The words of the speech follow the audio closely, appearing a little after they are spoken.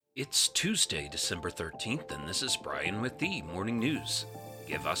It's Tuesday, December 13th, and this is Brian with the Morning News.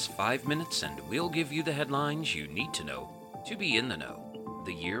 Give us 5 minutes and we'll give you the headlines you need to know to be in the know.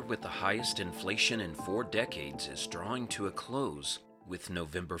 The year with the highest inflation in 4 decades is drawing to a close, with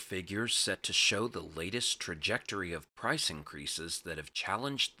November figures set to show the latest trajectory of price increases that have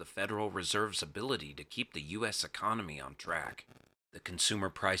challenged the Federal Reserve's ability to keep the U.S. economy on track. The Consumer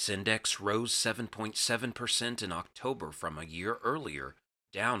Price Index rose 7.7% in October from a year earlier,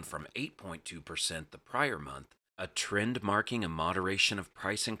 down from 8.2% the prior month, a trend marking a moderation of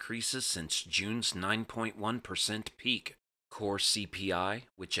price increases since June's 9.1% peak. Core CPI,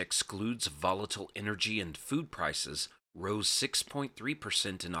 which excludes volatile energy and food prices, rose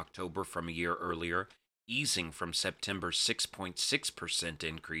 6.3% in October from a year earlier, easing from September's 6.6%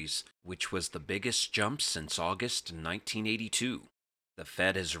 increase, which was the biggest jump since August 1982. The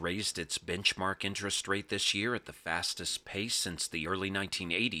Fed has raised its benchmark interest rate this year at the fastest pace since the early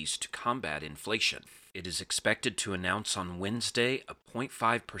 1980s to combat inflation. It is expected to announce on Wednesday a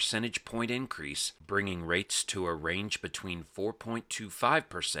 0.5 percentage point increase, bringing rates to a range between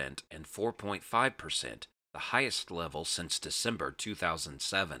 4.25% and 4.5%, the highest level since December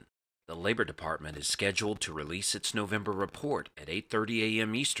 2007. The Labor Department is scheduled to release its November report at 8:30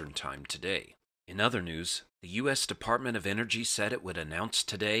 a.m. Eastern Time today. In other news, the U.S. Department of Energy said it would announce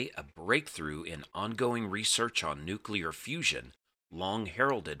today a breakthrough in ongoing research on nuclear fusion, long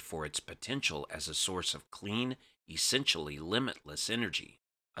heralded for its potential as a source of clean, essentially limitless energy.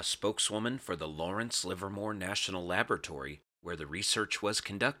 A spokeswoman for the Lawrence Livermore National Laboratory, where the research was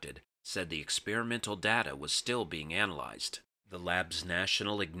conducted, said the experimental data was still being analyzed. The lab's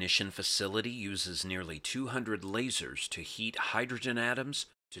National Ignition Facility uses nearly 200 lasers to heat hydrogen atoms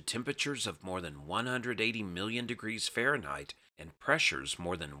to temperatures of more than 180 million degrees Fahrenheit and pressures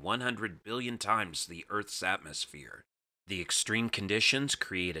more than 100 billion times the Earth's atmosphere. The extreme conditions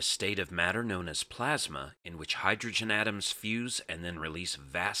create a state of matter known as plasma, in which hydrogen atoms fuse and then release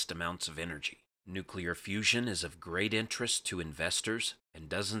vast amounts of energy. Nuclear fusion is of great interest to investors and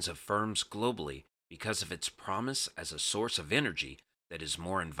dozens of firms globally because of its promise as a source of energy that is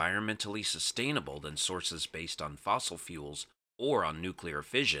more environmentally sustainable than sources based on fossil fuels or on nuclear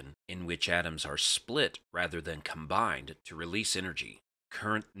fission, in which atoms are split rather than combined to release energy.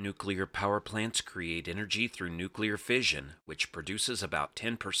 Current nuclear power plants create energy through nuclear fission, which produces about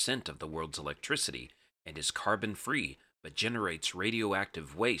 10% of the world's electricity and is carbon-free but generates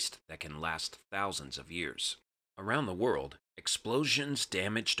radioactive waste that can last thousands of years. Around the world, explosions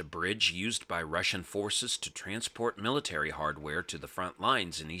damaged a bridge used by Russian forces to transport military hardware to the front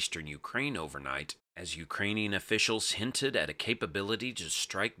lines in eastern Ukraine overnight, as Ukrainian officials hinted at a capability to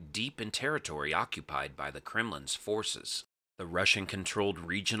strike deep in territory occupied by the Kremlin's forces. The Russian-controlled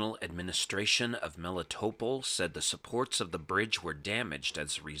regional administration of Melitopol said the supports of the bridge were damaged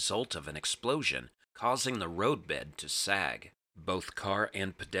as a result of an explosion, causing the roadbed to sag. Both car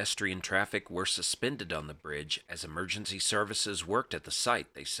and pedestrian traffic were suspended on the bridge as emergency services worked at the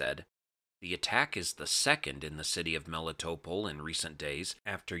site, they said. The attack is the second in the city of Melitopol in recent days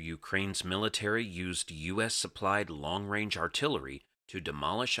after Ukraine's military used U.S.-supplied long-range artillery to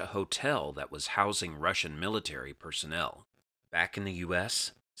demolish a hotel that was housing Russian military personnel. Back in the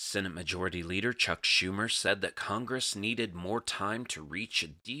U.S., Senate Majority Leader Chuck Schumer said that Congress needed more time to reach a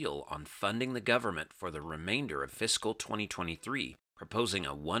deal on funding the government for the remainder of fiscal 2023, proposing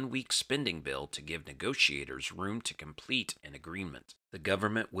a one-week spending bill to give negotiators room to complete an agreement. The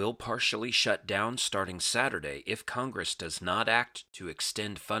government will partially shut down starting Saturday if Congress does not act to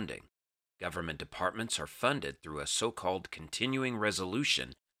extend funding. Government departments are funded through a so-called continuing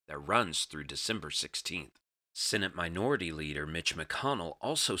resolution that runs through December 16th. Senate Minority Leader Mitch McConnell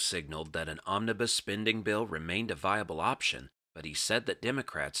also signaled that an omnibus spending bill remained a viable option, but he said that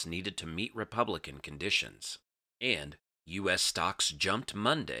Democrats needed to meet Republican conditions. And U.S. stocks jumped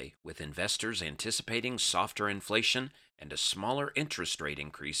Monday, with investors anticipating softer inflation and a smaller interest rate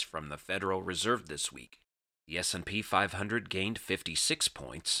increase from the Federal Reserve this week. The S&P 500 gained 56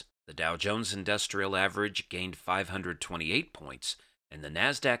 points, the Dow Jones Industrial Average gained 528 points, and the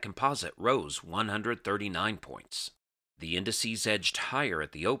Nasdaq Composite rose 139 points. The indices edged higher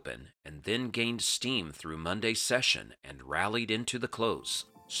at the open and then gained steam through Monday's session and rallied into the close.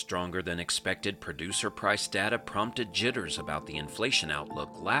 Stronger than expected producer price data prompted jitters about the inflation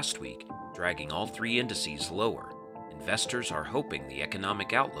outlook last week, dragging all three indices lower. Investors are hoping the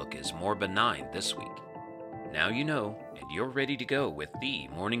economic outlook is more benign this week. Now you know, and you're ready to go with the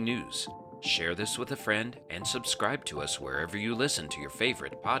Morning News. Share this with a friend and subscribe to us wherever you listen to your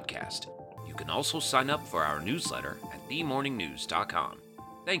favorite podcast. You can also sign up for our newsletter at themorningnews.com.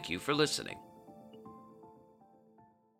 Thank you for listening.